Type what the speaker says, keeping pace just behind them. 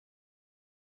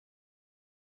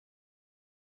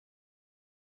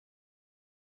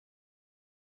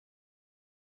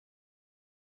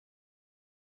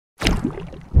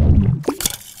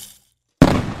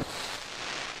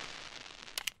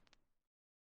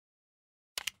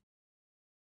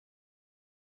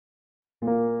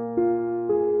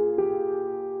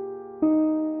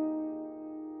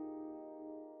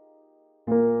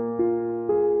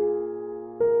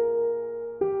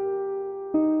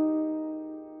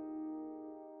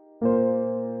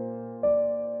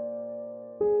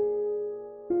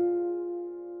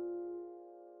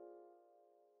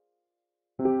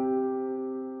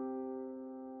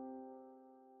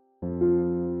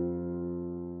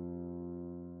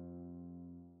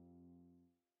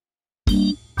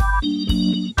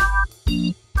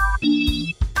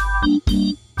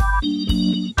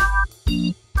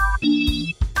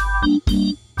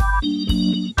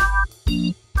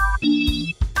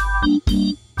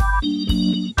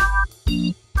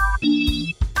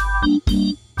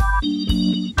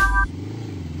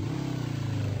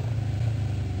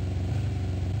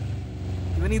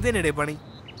ഇവൻ ഇതന്നെടേ പണി.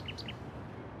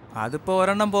 അതിപ്പോ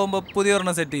ഒരെണ്ണം പോകുമ്പോ പുതിയ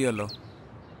ഒരെണ്ണം സെറ്റ് ചെയ്യുമല്ലോ.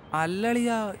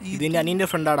 അല്ലളിയാ, ഇതിന്റെ അനിയന്റെ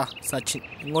ഫ്രണ്ടാടാ സച്ചിൻ.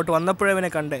 ഇങ്ങോട്ട് വന്നപ്പോഴേ ഇവനെ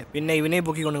കണ്ടേ, പിന്നെ ഇവനെ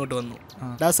പൊക്കിക്കൊണ്ട് ഇങ്ങോട്ട് വന്നു.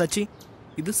 ഡാ സച്ചി,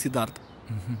 ഇത് സിദ്ധാർത്ഥ്.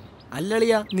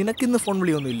 അല്ലളിയാ, നിനക്കിന്ന് ഫോൺ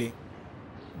വിളിയൊന്നുമില്ലേ?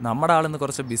 നമ്മുടെ ആളിന്ന്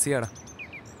കുറച്ച് ബിസിയാടാ.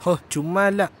 ഹോ, ചുമ്മാ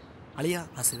അല്ല അളിയാ.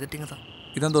 ആ സിഗരറ്റിങ്ങതാ.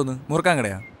 ഇതെന്തോന്ന്, മുറുക്കാൻ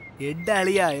കടയാ? എഡ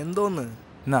അളിയാ, എന്തോന്ന്?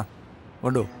 എന്നാ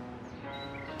കൊണ്ടോ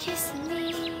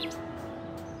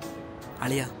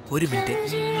അളിയാ, ഒരു മിനിറ്റ്.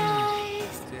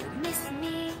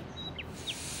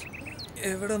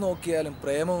 എവിടെ നോക്കിയാലും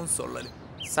പ്രേമവും സൊള്ളലും.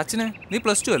 സച്ചിനെ, നീ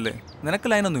 +2 അല്ലേ? നിനക്ക്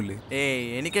ലൈനൊന്നുമില്ലേ? ഏയ്,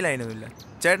 എനിക്ക് ലൈനൊന്നുമില്ല.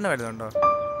 ചേട്ടന് വരുന്നുണ്ടോ?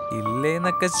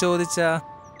 ഇല്ലേന്നൊക്കെ ചോദിച്ചാ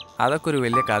അതൊക്കെ ഒരു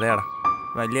വലിയ കഥയാടാ.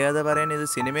 വലിയ കഥ പറയാൻ ഇത്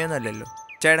സിനിമയൊന്നുമല്ലല്ലോ.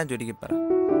 ചേട്ടൻ ചുരുക്കി പറ.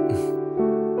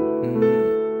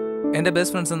 എൻ്റെ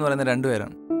ബെസ്റ്റ് ഫ്രണ്ട്സ് എന്ന് പറയുന്ന 2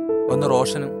 പേരാണ്. ഒന്ന്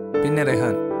റോഷനും പിന്നെ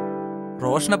റെഹാൻ.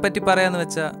 റോഷനെ പറ്റി പറയാന്ന്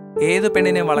വെച്ചാൽ ഏത്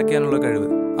പെണ്ണിനെയും വളയ്ക്കാനുള്ള കഴിവ്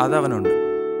അതവനുണ്ട്.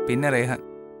 പിന്നെ റെഹാൻ,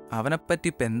 അവനെപ്പറ്റി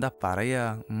ഇപ്പം എന്താ പറയാ?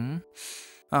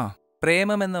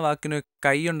 പ്രേമം എന്ന വാക്കിന്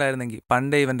കൈയുണ്ടായിരുന്നെങ്കിൽ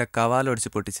പണ്ടേ ഇവൻ്റെ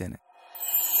കവാലൊടിച്ച് പൊട്ടിച്ചേനെ.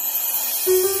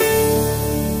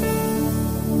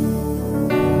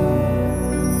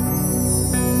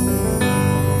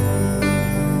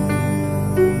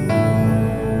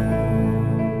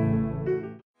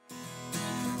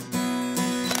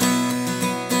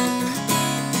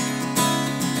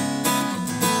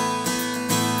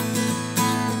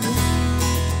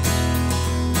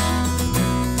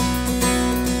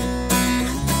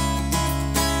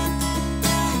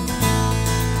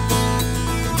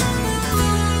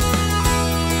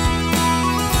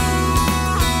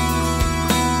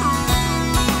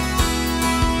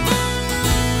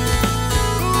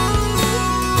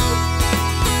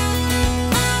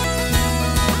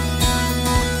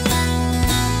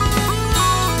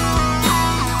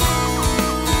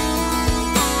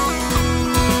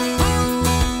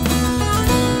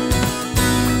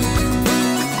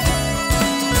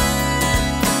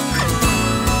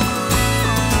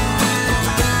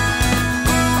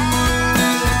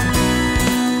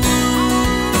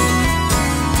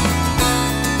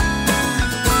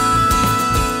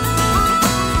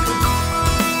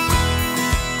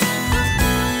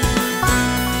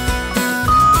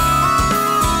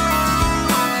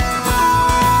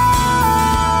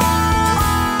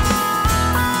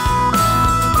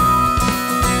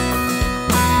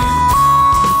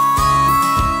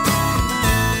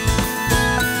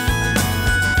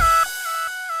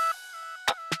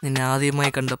 നിന്നെ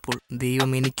ആദ്യമായി കണ്ടപ്പോൾ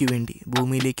ദൈവം എനിക്ക് വേണ്ടി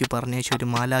ഭൂമിയിലേക്ക് പറഞ്ഞയച്ച ഒരു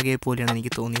മാലാഖയെ പോലെയാണ്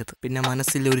എനിക്ക് തോന്നിയത്. പിന്നെ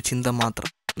മനസ്സിലെ ഒരു ചിന്ത മാത്രം,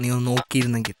 നീ ഒന്ന്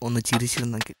നോക്കിയിരുന്നെങ്കിൽ, ഒന്ന്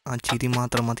ചിരിച്ചിരുന്നെങ്കിൽ. ആ ചിരി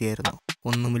മാത്രം മതിയായിരുന്നു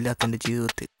ഒന്നുമില്ലാത്ത എൻ്റെ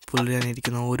ജീവിതത്തിൽ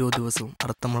പുലരാനിരിക്കുന്ന ഓരോ ദിവസവും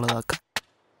അർത്ഥമുള്ളതാക്കാൻ.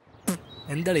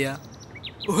 എന്തളിയാ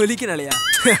ഒലിക്കനളിയാ?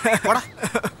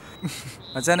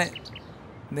 മച്ചാനെ,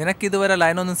 നിനക്കിതുവരെ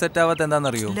ലൈനൊന്നും സെറ്റ് ആവാത്ത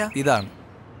എന്താണെന്നറിയോ? ഇതാണ്.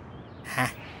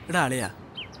 എടാ അളിയാ,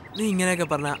 നീ ഇങ്ങനെയൊക്കെ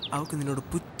പറഞ്ഞാൽ അവൾക്ക് നിന്നോട്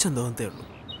പുച്ഛം തോന്നത്തേ ഉള്ളൂ.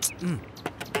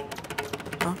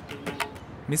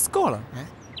 മിസ് കോളാ?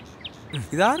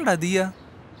 ഇതാരടാ? ദിയ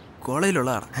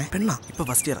കോളേജിലുള്ളതാണ്. പെണ്ണാ, ഇപ്പൊ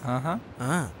ഫസ്റ്റ് ഇയർ.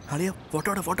 അളിയാ,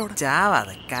 ഫോട്ടോ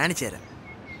ചാവാതെ കാണിച്ചു തരാം.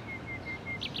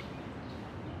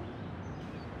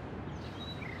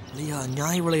 അളിയാ,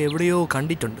 ഞാൻ ഇവളെ എവിടെയോ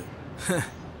കണ്ടിട്ടുണ്ട്.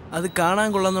 അത് കാണാൻ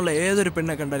കൊള്ളാന്നുള്ള ഏതൊരു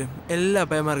പെണ്ണെ കണ്ടാലും എല്ലാ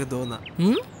പയ്യന്മാർക്കും തോന്നാം.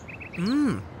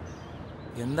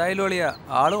 എന്തായാലും അളിയാ,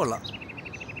 ആള് കൊള്ളാം.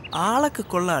 ആളൊക്കെ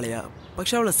കൊള്ളാളിയാ,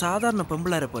 പക്ഷെ അവള് സാധാരണ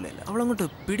പെമ്പിള്ളാരെ പോലെയല്ല. അവളങ്ങോട്ട്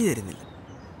പിടി തരുന്നില്ല.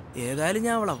 ഏതായാലും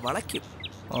ഞാൻ അവളെ വളയ്ക്കും.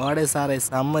 ഓടെ സാറേ,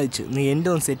 സമ്മതിച്ചു. നീ എൻ്റെ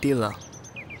ഒന്ന് സെറ്റ് ചെയ്തതാ.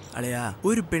 അളിയാ,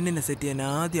 ഒരു പെണ്ണിനെ സെറ്റ് ചെയ്യാൻ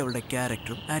ആദ്യം അവളുടെ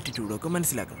ക്യാരക്ടറും ആറ്റിറ്റ്യൂഡും ഒക്കെ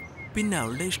മനസ്സിലാക്കണം. പിന്നെ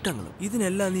അവളുടെ ഇഷ്ടങ്ങളും.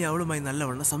 ഇതിനെല്ലാം നീ അവളുമായി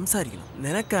നല്ലവണ്ണം സംസാരിക്കണം.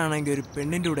 നിനക്കാണെങ്കിൽ ഒരു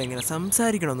പെണ്ണിൻ്റെ കൂടെ എങ്ങനെ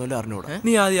സംസാരിക്കണമെന്നല്ലോ അറിഞ്ഞൂടാ.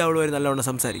 നീ ആദ്യം അവളുമായി നല്ലവണ്ണം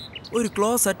സംസാരിക്കും. ഒരു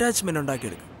ക്ലോസ് അറ്റാച്ച്മെന്റ്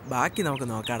ഉണ്ടാക്കിയെടുക്കും. ബാക്കി നമുക്ക്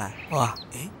നോക്കാടാ.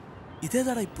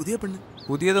 ഇതേതാടാ ഈ പുതിയ പെണ്ണ്?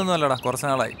 പുതിയതൊന്നും അല്ലടാ, കുറച്ച്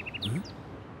നാളായി.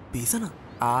 പീസണാ?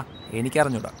 ആ,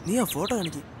 എനിക്കറിഞ്ഞൂടാ. നീ ആ ഫോട്ടോ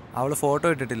കാണിക്ക്. അവള് ഫോട്ടോ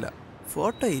ഇട്ടിട്ടില്ല.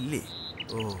 ഫോട്ടോ ഇല്ലേ?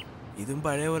 ഓ, ഇതും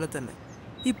പഴയ പോലെ തന്നെ.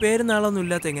 ഈ പേര് നാളൊന്നും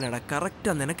ഇല്ലാത്ത എങ്ങനെയാടാ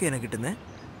കറക്റ്റാ നിനക്ക് എന്നെ കിട്ടുന്നേ?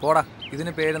 പോടാ,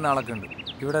 ഇതിന് പേര് നാളൊക്കെ ഉണ്ട്.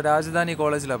 ഇവിടെ രാജധാനി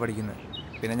കോളേജിലാണ് പഠിക്കുന്നത്.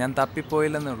 പിന്നെ ഞാൻ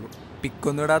തപ്പിപ്പോയില്ലെന്നേ ഉള്ളൂ.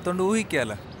 പിക്കൊന്നും ഇടാത്തോണ്ട്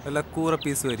ഊഹിക്കാല്ല, വല്ല കൂറ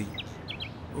പീസ് വരിക്കും.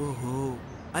 ഓഹോ,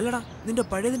 അല്ലടാ നിന്റെ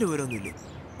പഴയതിൻ്റെ വിവരമൊന്നുമില്ലേ?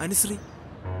 അനുശ്രീ?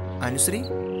 അനുശ്രീ?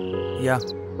 യാ,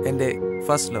 എൻ്റെ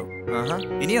ഫസ്റ്റ് ലവ്. ആഹാ,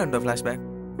 ഇനിയും ഉണ്ടോ ഫ്ലാഷ് ബാക്ക്?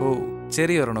 ഓ,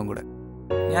 ചെറിയൊരെണ്ണം കൂടെ.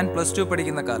 ഞാൻ +2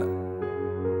 പഠിക്കുന്ന കാലം.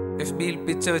 FBയിൽ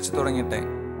പിച്ച വെച്ച് തുടങ്ങിയ ടൈം.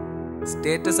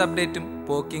 സ്റ്റേറ്റസ് അപ്ഡേറ്റും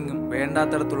പോക്കിങ്ങും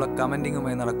വേണ്ടാത്തടത്തുള്ള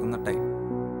കമൻറ്റിങ്ങുമായി നടക്കുന്ന ടൈം.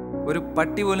 ഒരു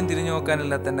പട്ടി പോലും തിരിഞ്ഞു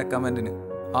നോക്കാനില്ലാത്ത എൻ്റെ കമൻറ്റിന്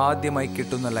ആദ്യമായി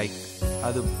കിട്ടുന്ന ലൈക്ക്,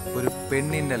 അതും ഒരു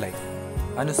പെണ്ണിൻ്റെ ലൈക്ക്.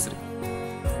 അനുശ്രീ.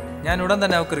 ഞാൻ ഉടൻ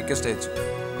തന്നെ അവൾക്ക് റിക്വസ്റ്റ് അയച്ചു.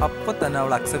 അപ്പം തന്നെ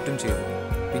അവൾ അക്സെപ്റ്റും ചെയ്തു.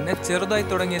 പിന്നെ ചെറുതായി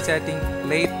തുടങ്ങിയ ചാറ്റിംഗ്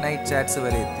ലേറ്റ് നൈറ്റ് ചാറ്റ്സ്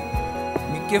വരെ എത്തി.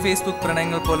 മിക്ക ഫേസ്ബുക്ക്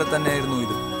പ്രണയങ്ങൾ പോലെ തന്നെയായിരുന്നു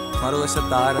ഇത്.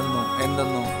 മറുവശത്ത് ആരെന്നോ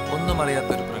എന്തെന്നോ ഒന്നും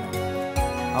അറിയാത്തൊരു പ്രണയം.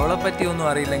 അവളെപ്പറ്റി ഒന്നും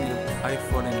അറിയില്ലെങ്കിലും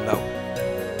ഐഫോൺ ഇൻ ലവ്.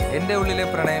 എൻ്റെ ഉള്ളിലെ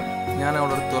പ്രണയം ഞാൻ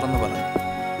അവളോട് തുറന്നു പറഞ്ഞു.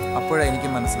 അപ്പോഴാണ് എനിക്ക്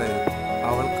മനസ്സിലായത്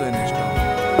അവൾക്ക് തന്നെ ഇഷ്ടമാണ്.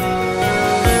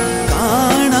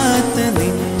 കാണാത്ത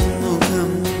നിൻ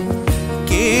മുഖം,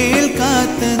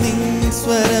 കേൾക്കാത്ത നിൻ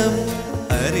സ്വരം,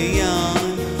 അറിയാൻ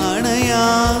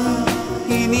അണയാൻ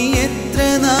ഇനി എത്ര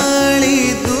നാളീ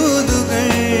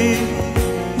ദൂതുകൾ,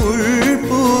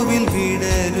 ഉൾപൂവിൽ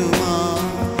വിടരുമാ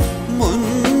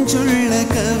മുഞ്ചുള്ള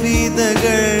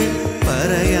കവിതകൾ,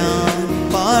 പറയാൻ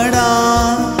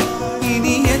പാടാൻ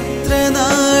ഇനി എത്ര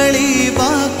നാളീ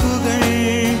വാക്കുകൾ.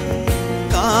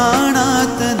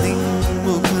 കാണാത്ത നിൻ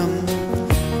മുഖം,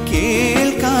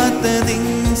 കേൾക്കാത്ത നിൻ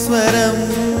സ്വരം.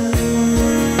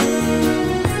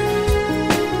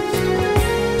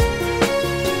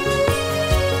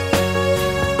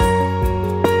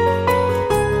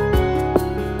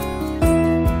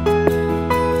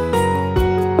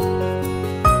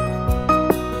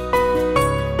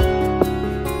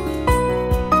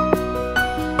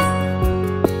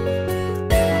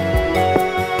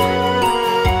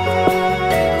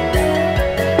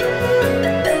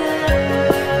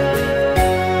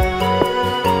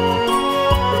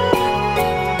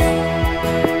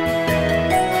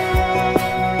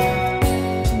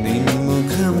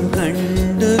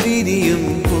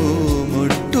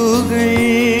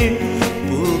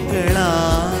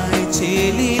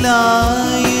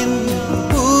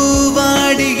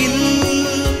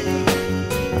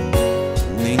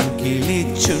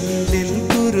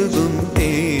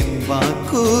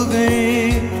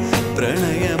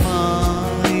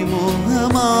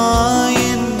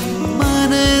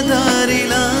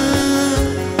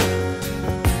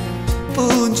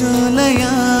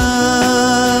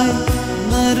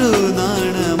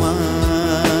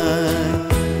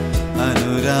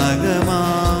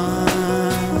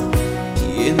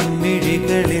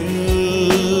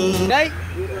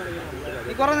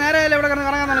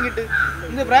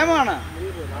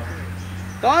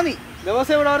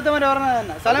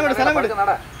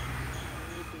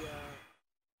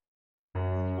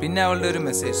 പിന്നെ അവളുടെ ഒരു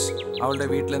മെസ്സേജ്, അവളുടെ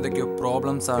വീട്ടിൽ എന്തൊക്കെയോ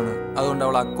പ്രോബ്ലംസ് ആണ്, അതുകൊണ്ട്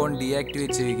അവൾ അക്കൗണ്ട്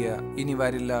ഡീആക്ടിവേറ്റ് ചെയ്യുക, ഇനി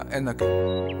വരില്ല എന്നൊക്കെ.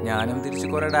 ഞാനും തിരിച്ച്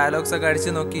കുറെ ഡയലോഗ്സ് ഒക്കെ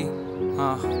അടിച്ചു നോക്കി.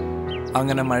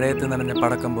 അങ്ങനെ മഴയത്ത് നനഞ്ഞ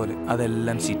പടക്കം പോലെ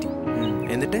അതെല്ലാം ചീറ്റി.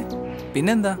 എന്നിട്ട്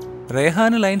പിന്നെന്താ,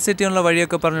 റേഹാന് ലൈൻ സെറ്റ് ചെയ്യാനുള്ള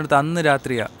വഴിയൊക്കെ പറഞ്ഞെടുത്ത് അന്ന്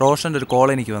രാത്രിയാ റോഷന്റെ ഒരു കോൾ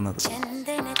എനിക്ക് വന്നത്.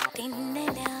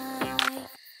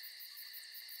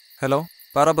 ഹലോ,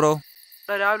 പറ ബ്രോ.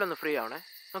 രാവിലെ ഒന്ന് ഫ്രീ ആവണേ,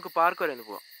 നമുക്ക് പാർക്ക് വരെ ഒന്ന്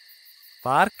പോവാം.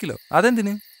 പാർക്കിലോ?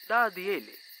 അതെന്തിന്?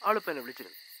 ദിയയില്ലേ, അവളിപ്പോ എന്നെ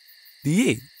വിളിച്ചിരുന്നു.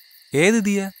 ദിയേ? ഏത്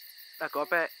ദിയ?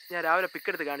 കോപ്പെ, ഞാൻ രാവിലെ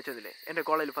പിക്കെടുത്ത് കാണിച്ചതില്ലേ എന്റെ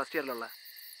കോളേജിൽ ഫസ്റ്റ് ഇയറിലുള്ള.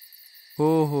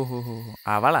 ഓഹോ,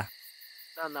 അവളാ?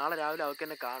 നാളെ രാവിലെ അവൾക്ക്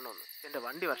എന്നെ കാണണമെന്ന്. എന്റെ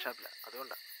വണ്ടി വർക്ക്ഷോപ്പില,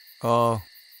 അതുകൊണ്ടാ. ഓ,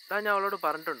 ഞാൻ അവളോട്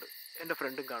പറഞ്ഞിട്ടുണ്ട് എന്റെ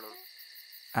ഫ്രണ്ടും കാണുമെന്ന്.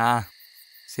 ആ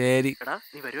ശരി. എടാ,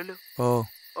 നീ വരുമല്ലോ? ഓ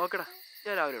ഓക്കെടാ,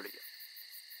 ഞാൻ രാവിലെ വിളിക്കാം.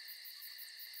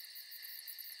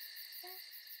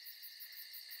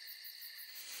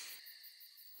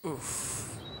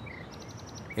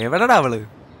 എവിടെടാ അവള്?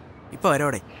 ഇപ്പൊ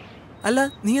വരോടെ. അല്ല,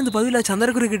 നീ എന്ത് പതിവില്ല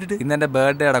ചന്ദനക്കുറി കിട്ടിട്ട്? ഇന്നെന്റെ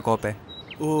ബർത്ത്ഡേ ആടാ കോപ്പേ.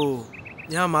 ഓ,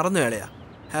 ഞാൻ മറന്നു അളിയാ.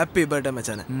 ഹാപ്പി ബർത്ത്ഡേ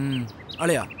മച്ചാനെ.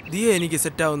 അളിയാ, ദിയ എനിക്ക്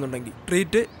സെറ്റ് ആവുന്നുണ്ടെങ്കിൽ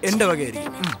ട്രീറ്റ് എന്റെ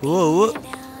വകയായിരിക്കും. ഓ,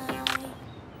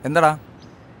 എന്താടാ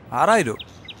 6000?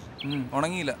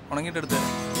 ഉണങ്ങിയില്ല, ഉണങ്ങിയിട്ട് എടുത്തു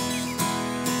തരാം.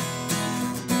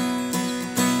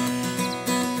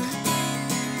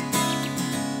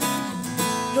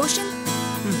 റോഷൻ,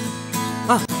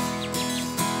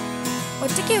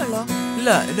 ഒറ്റയ്ക്കേ ഉള്ളോ? ഇല്ല,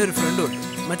 എന്റെ ഒരു ഫ്രണ്ടും ഉണ്ട്.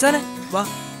 മച്ചാനെ വാ.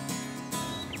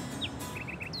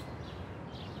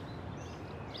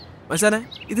 മച്ചാനെ,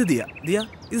 ഇത് ദിയ,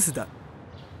 ഇത് സിദ്ധാർത്ഥ്.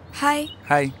 ഹായ്.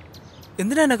 ഹായ്.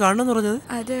 എന്തിനാ എന്നെ കാണണമെന്ന് പറഞ്ഞത്?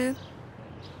 അത്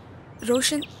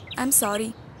റോഷൻ, ഐ എം സോറി.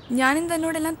 ഞാനും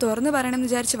തന്നോടെല്ലാം തുറന്നു പറയണമെന്ന്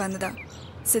വിചാരിച്ച് വന്നതാ.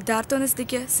 സിദ്ധാർത്ഥ എന്ന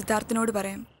സ്ഥിതിക്ക് സിദ്ധാർത്ഥിനോട്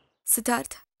പറയാം.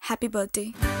 Siddharth, happy birthday.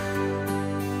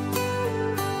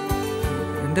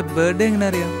 എൻ്റെ ബർത്ത്ഡേ എങ്ങനെ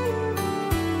അറിയാം?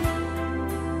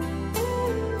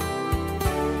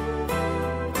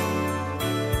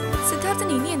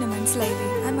 സിദ്ധാർത്ഥന് ഇനി എന്നെ മനസ്സിലായില്ലേ?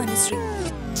 I M Anusree.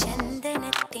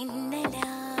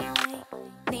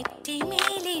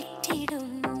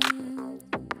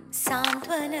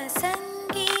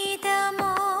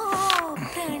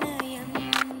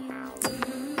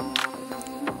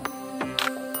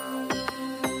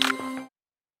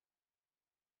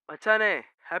 മച്ചാനെ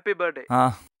ഹാപ്പി ബർത്ത്ഡേ. ആ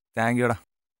താങ്ക് യുടാ.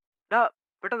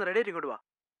 പെട്ടെന്ന് റെഡി ആയിട്ട് ഇങ്ങോട്ട് വാ.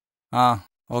 ആ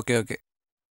ഓക്കെ ഓക്കെ.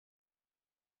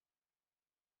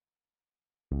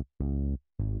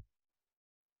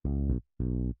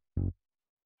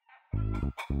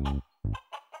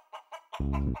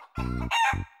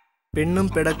 പെണ്ണും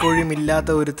പിടക്കോഴിയും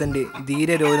ഇല്ലാത്ത ഒരുത്തൻ്റെ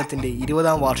ധീരരോധനത്തിൻ്റെ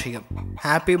 20ാം വാർഷികം.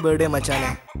 ഹാപ്പി ബർത്ത്ഡേ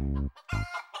മച്ചാനെ.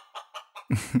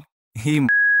 ഈ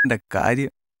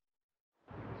കാര്യം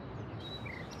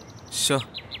ഷോ,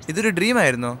 ഇതൊരു ഡ്രീം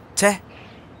ആയിരുന്നോ? ഛേ,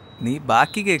 നീ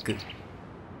ബാക്കി കേക്ക്.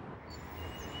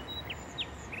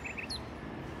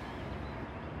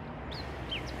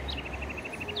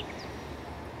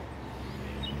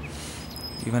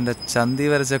 ഇവൻ്റെ ചന്തി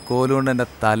വരച്ച കോലുകൊണ്ട് എൻ്റെ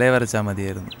തലേ വരച്ചാൽ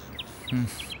മതിയായിരുന്നു.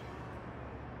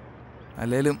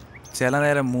 അല്ലേലും ചില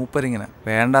നേരം മൂപ്പരിങ്ങനെ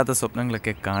വേണ്ടാത്ത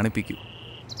സ്വപ്നങ്ങളൊക്കെ കാണിപ്പിക്കും.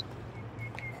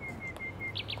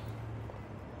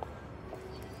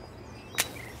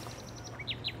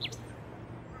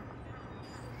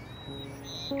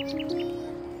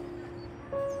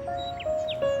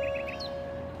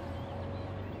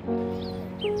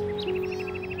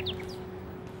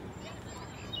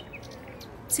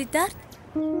 സിദ്ധാർത്ഥ്,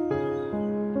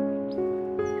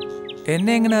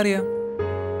 എന്നെ എങ്ങനെ അറിയാം?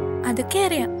 അതൊക്കെ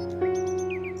അറിയാം.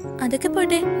 അതൊക്കെ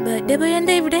പോട്ടെ, ബർത്ത്ഡേ ബോയ്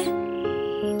എന്താ ഇവിടെ?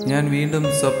 ഞാൻ വീണ്ടും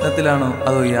സ്വപ്നത്തിലാണോ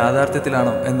അതോ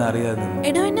യാഥാർത്ഥ്യത്തിലാണോ എന്ന് അറിയാതെ.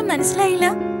 എടോ, എന്നെ മനസ്സിലായില്ല.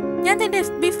 ഞാൻ തന്റെ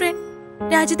FB ഫ്രണ്ട്,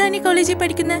 രാജധാനി കോളേജിൽ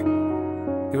പഠിക്കുന്ന.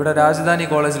 ഇവിടെ രാജധാനി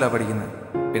കോളേജിലാണ് പഠിക്കുന്നത്.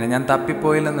 പിന്നെ ഞാൻ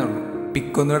തപ്പിപ്പോയില്ലെന്നേ ഉള്ളൂ.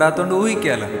 പിക്കൊന്നും ഇടാത്തോണ്ട്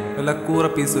ഊഹിക്കാലോ, വല്ല കൂറ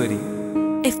പീസ് വരി.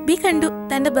 FB കണ്ടു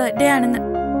തന്റെ ബർത്ത്ഡേ ആണെന്ന്.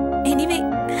 Anyway,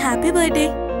 happy birthday.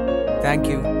 Thank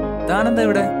you. താനെന്താ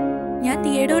ഇവിടെ? ഞാൻ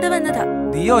ദിയയോടെ വന്നതാ.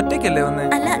 ദിയ ഒറ്റയ്ക്കല്ലേ വന്നേ?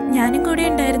 അല്ല, ഞാനും കൂടെ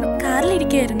ഉണ്ടായിരുന്നു.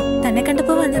 കാറിലിരിക്കുകയായിരുന്നു. തന്നെ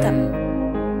കണ്ടപ്പോ വന്നതാ.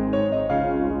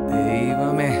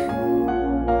 ദൈവമേ.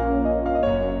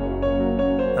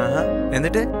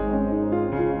 എന്നിട്ട്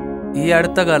ഈ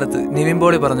അടുത്ത കാലത്ത് നിവിൻ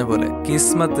പറഞ്ഞ പോലെ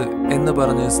കിസ്മത്ത് എന്ന്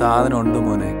പറഞ്ഞൊരു സാധനം ഉണ്ട്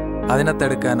മോനെ.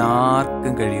 അതിനകത്തെടുക്കാൻ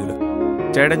ആർക്കും കഴിയൂല.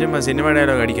 ചേട്ടൻ ചുമ്മാ സിനിമ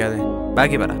ഡയലോഗ് അടിക്കാതെ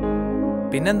ബാക്കി പറ.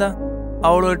 പിന്നെന്താ,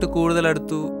 അവളുമായിട്ട് കൂടുതൽ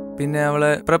അടുത്തു. പിന്നെ അവളെ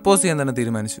പ്രപ്പോസ് ചെയ്യാൻ തന്നെ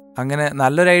തീരുമാനിച്ചു. അങ്ങനെ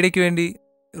നല്ലൊരു ഐഡിയക്ക് വേണ്ടി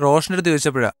റോഷൻ്റെ അടുത്ത്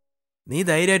ചോദിച്ചപ്പോഴാ. നീ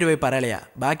ധൈര്യമായിട്ട് പോയി പറയലയാ,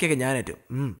 ബാക്കിയൊക്കെ ഞാനേറ്റു.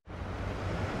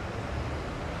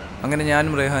 അങ്ങനെ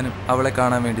ഞാനും റെഹാനും അവളെ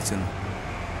കാണാൻ വേണ്ടി ചെന്നു.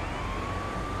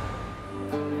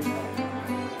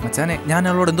 മച്ചാനെ, ഞാൻ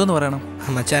അവളോട് എന്തോന്ന് പറയണം?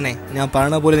 മച്ചാനെ, ഞാൻ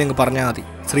പറഞ്ഞ പോലെ നിങ്ങൾ പറഞ്ഞാൽ മതി.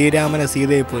 ശ്രീരാമനെ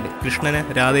സീതയെ പോലെ, കൃഷ്ണനെ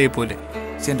രാധയെ പോലെ.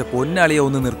 പക്ഷെ എൻ്റെ പൊന്നളിയെ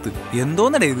ഒന്ന് നിർത്ത്.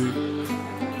 എന്തോന്നടേ ഇത്?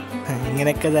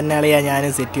 ഇങ്ങനെയൊക്കെ തന്നെ അളിയാ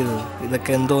ഞാനും സെറ്റ് ചെയ്തത്.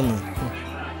 ഇതൊക്കെ എന്തോന്ന്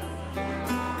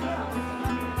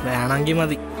വേണമെങ്കിൽ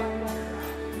മതി.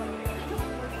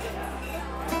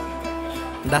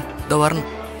 ഇതോ പറഞ്ഞു.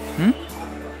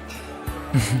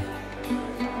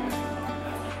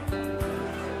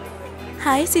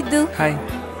 ഹായ് സിദ്ധു. ഹായ്.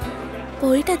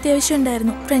 പോയിട്ട് അത്യാവശ്യം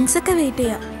ഉണ്ടായിരുന്നു. ഫ്രണ്ട്സ് ഒക്കെ വെയിറ്റ്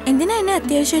ചെയ്യാം. എന്തിനാ എന്നെ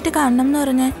അത്യാവശ്യമായിട്ട് കാണണം എന്ന്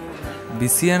പറഞ്ഞ?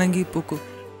 ബിസിയാണെങ്കിൽ പോക്കോ.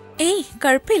 ഏയ്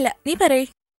കുഴപ്പമില്ല, നീ പറയേ.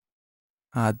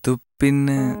 അതു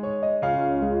പിന്നെ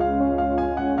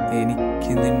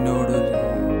എനിക്ക് നിന്നോടൊരു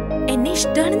എന്നെ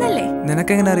ഇഷ്ടമാണെന്നല്ലേ?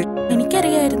 നിനക്കെങ്ങനെ അറിയാം?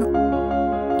 എനിക്കറിയായിരുന്നു.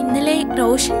 ഇന്നലെ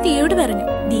റോഷൻ ദിയയോട് പറഞ്ഞു.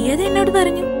 ദിയ അത് എന്നോട്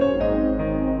പറഞ്ഞു.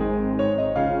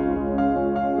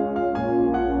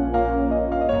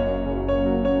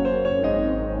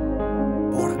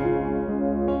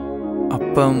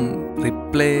 അപ്പം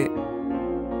റിപ്ലൈ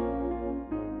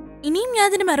ഇനിയും ഞാൻ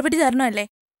അതിന് മറുപടി തരണമല്ലേ?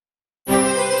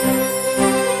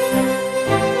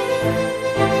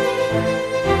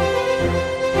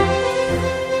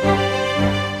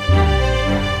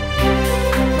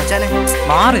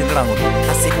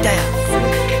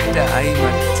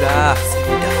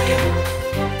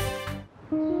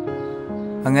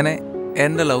 അങ്ങനെ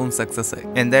എന്റെ ലവും സക്സസ് ആയി.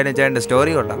 എന്തായാലും ചേട്ടൻ്റെ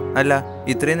സ്റ്റോറി കൊള്ളാം. അല്ല,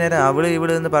 ഇത്രയും നേരം അവള്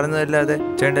ഇവിടെ എന്ന് പറഞ്ഞതല്ലാതെ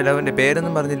ചേട്ടൻ്റെ ലവിന്റെ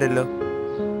പേരൊന്നും പറഞ്ഞില്ലല്ലോ.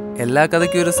 എല്ലാ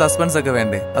കഥയ്ക്കും ഒരു സസ്പെൻസ് ഒക്കെ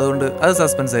വേണ്ടേ? അതുകൊണ്ട് അത്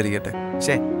സസ്പെൻസ് ആയിരിക്കട്ടെ.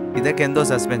 ഷേ, ഇതൊക്കെ എന്തോ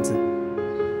സസ്പെൻസ്.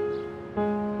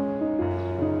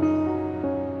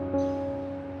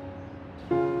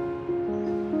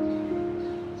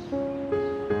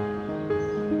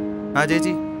 ആ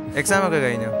ചേച്ചി, എക്സാം ഒക്കെ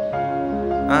കഴിഞ്ഞോ?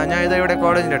 ഞാൻ ഇതാ ഇവിടെ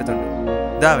കോളേജിൻ്റെ അടുത്തുണ്ട്.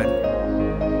 ഇതാവൻ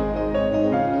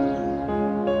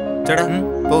ചേട്ടാ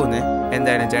പോകുന്നേ.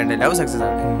 എന്തായാലും ചേട്ടൻ്റെ ലവ് സക്സസ്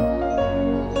ആണ്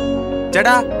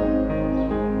ചേട്ടാ.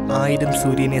 1000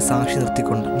 സൂര്യനെ സാക്ഷി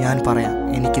നിർത്തിക്കൊണ്ട് ഞാൻ പറയാം,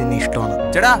 എനിക്ക് നിന്നെ ഇഷ്ടമാണ്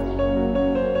ചേട്ടാ.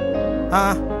 ആ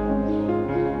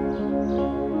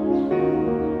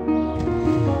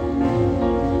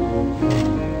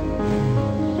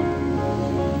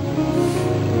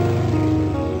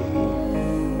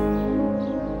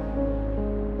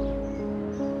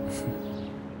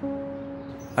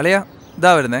അളിയ ഇതാ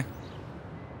വരുന്നേ.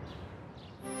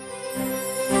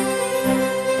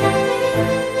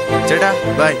 ചേട്ടാ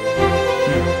ബൈ.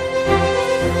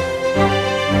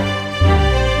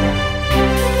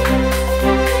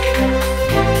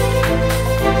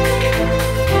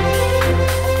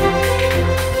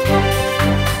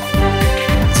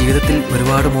 ജീവിതത്തിൽ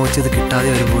ഒരുപാട് മോഹിച്ചത് കിട്ടാതെ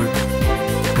വരുമ്പോൾ,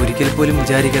 ഒരിക്കൽ പോലും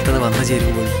വിചാരിക്കാത്തത് വന്നു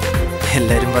ചേരുമ്പോൾ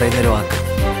എല്ലാവരും പറയുന്നൊരു വാക്ക്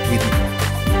വിധി,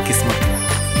 കിസ്മത്ത്.